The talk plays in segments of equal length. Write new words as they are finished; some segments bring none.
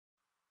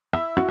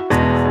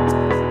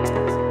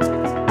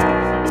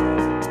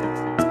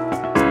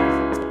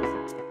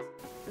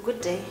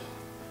day.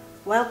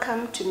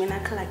 Welcome to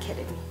Minnacle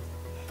Academy.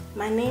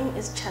 My name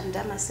is Chanda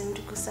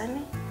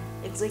Masendukusani,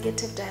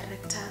 Executive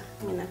Director,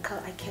 Minnacle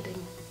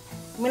Academy.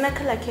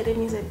 Minnacle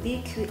Academy is a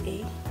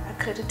BQA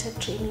accredited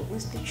training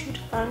institute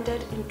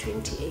founded in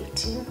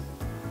 2018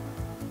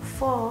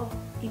 for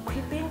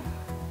equipping,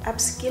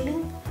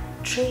 upskilling,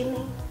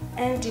 training,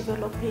 and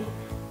developing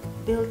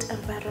built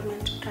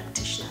environment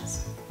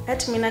practitioners.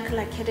 At Minnacle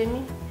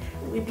Academy,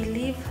 we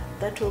believe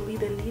that we'll be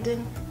the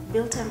leading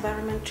built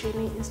environment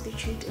training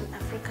institute in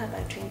Africa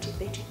by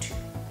 2032.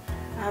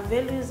 Our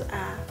values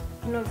are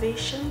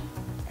innovation,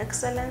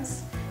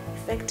 excellence,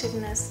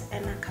 effectiveness,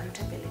 and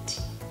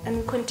accountability. And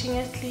we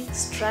continuously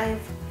strive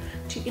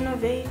to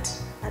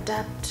innovate,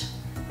 adapt,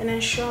 and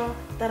ensure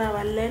that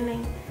our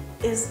learning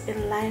is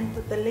in line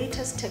with the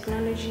latest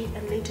technology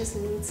and latest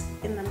needs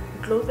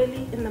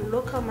globally, in the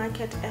local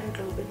market and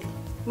globally.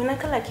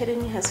 Minnacle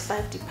Academy has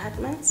 5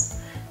 departments: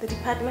 the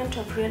Department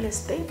of Real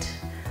Estate,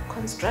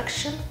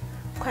 Construction,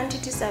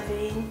 Quantity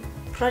Surveying,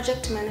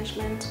 Project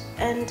Management,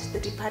 and the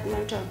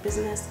Department of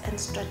Business and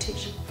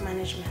Strategy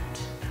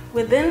Management.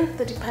 Within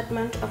the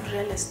Department of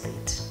Real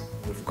Estate,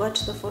 we've got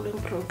the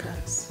following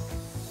programs: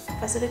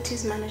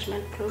 Facilities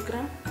Management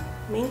Program,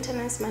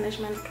 Maintenance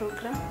Management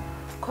Program,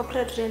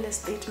 Corporate Real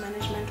Estate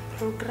Management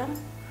Program,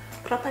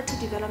 Property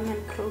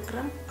Development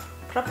Program,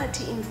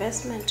 Property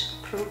Investment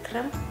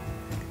Program,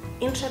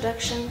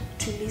 Introduction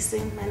to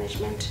Leasing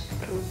Management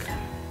Program.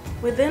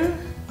 Within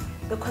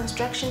the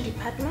Construction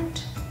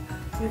Department,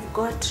 we've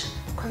got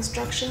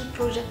Construction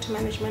Project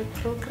Management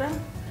Program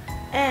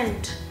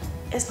and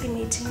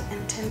Estimating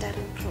and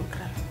Tendering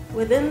Program.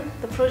 Within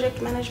the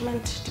Project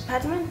Management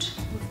Department,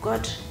 we've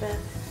got the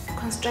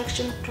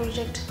Construction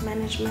Project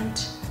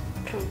Management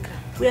Program.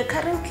 We are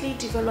currently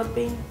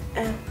developing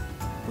a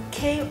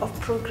bouquet of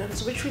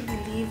programs which we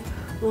believe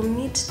will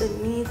meet the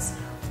needs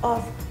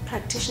of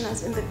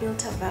practitioners in the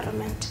built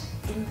environment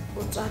in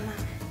Botswana,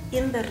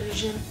 in the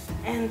region,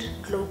 and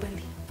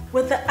globally.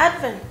 With the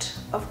advent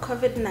of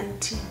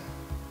COVID-19,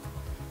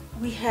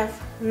 we have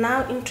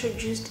now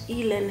introduced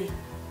e-learning,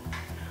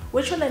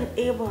 which will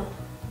enable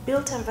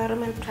built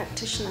environment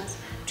practitioners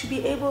to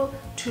be able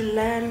to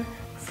learn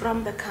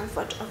from the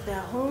comfort of their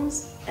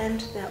homes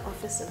and their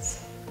offices.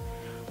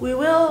 We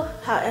will,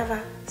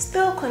 however,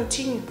 still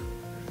continue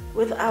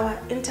with our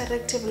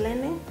interactive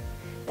learning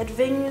at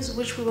venues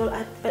which we will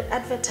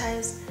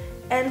advertise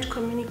and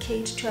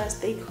communicate to our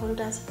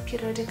stakeholders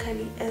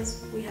periodically,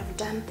 as we have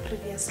done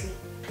previously,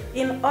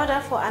 in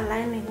order for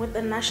aligning with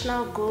the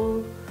national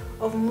goal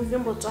of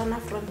moving Botswana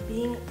from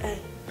being a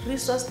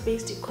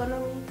resource-based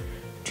economy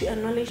to a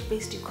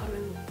knowledge-based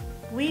economy.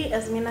 We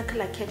as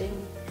Minnacle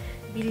Academy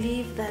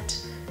believe that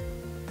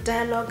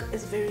dialogue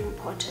is very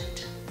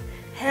important.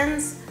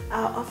 Hence,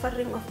 our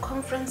offering of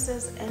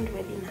conferences and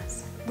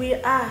webinars. We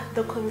are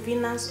the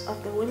conveners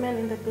of the Women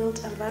in the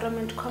Built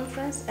Environment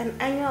Conference, an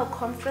annual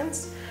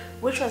conference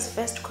which was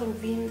first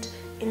convened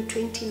in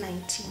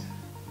 2019.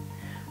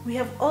 We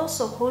have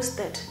also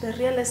hosted the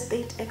Real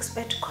Estate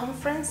Expert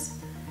Conference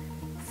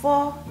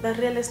for the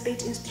Real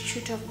Estate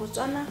Institute of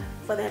Botswana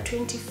for their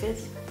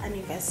 25th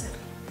anniversary.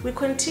 We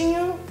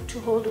continue to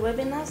hold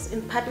webinars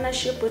in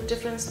partnership with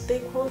different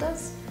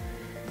stakeholders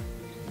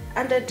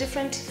under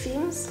different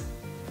themes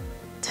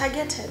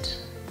targeted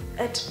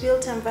at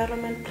built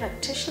environment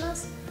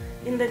practitioners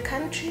in the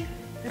country,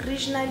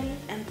 regionally,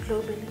 and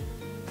globally.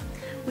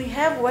 We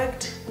have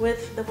worked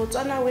with the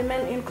Botswana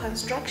Women in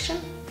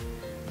Construction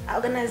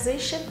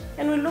organization,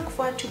 and we look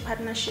forward to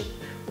partnership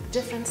with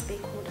different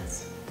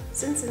stakeholders.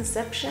 Since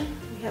inception,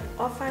 we have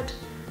offered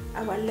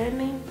our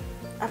learning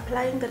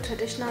applying the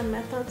traditional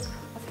methods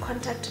of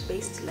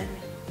contact-based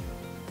learning.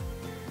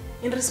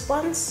 In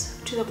response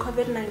to the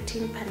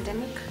COVID-19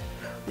 pandemic,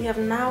 we have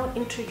now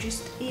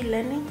introduced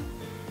e-learning,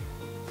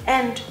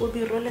 and we'll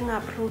be rolling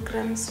our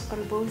programs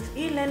on both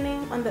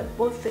e-learning, on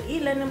both the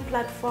e-learning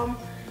platform,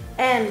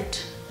 and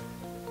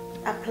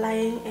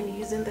applying and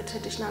using the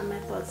traditional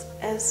methods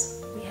as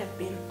we have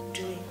been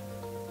doing.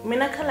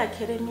 Minnacle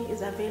Academy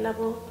is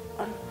available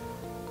on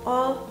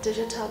all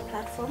digital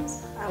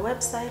platforms. Our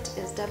website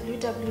is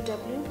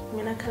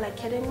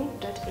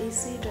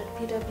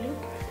www.minnacleacademy.ac.pw.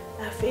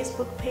 Our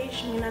Facebook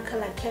page,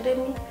 Minnacle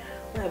Academy.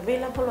 We're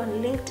available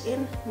on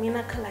LinkedIn,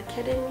 Minnacle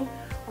Academy,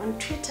 on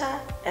Twitter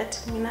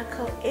at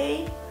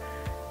MinnacleA.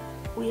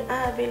 We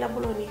are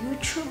available on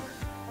YouTube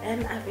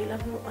and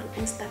available on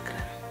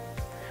Instagram.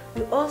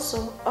 We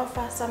also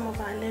offer some of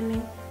our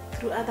learning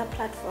through other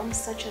platforms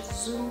such as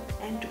Zoom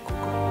and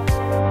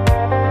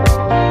Google.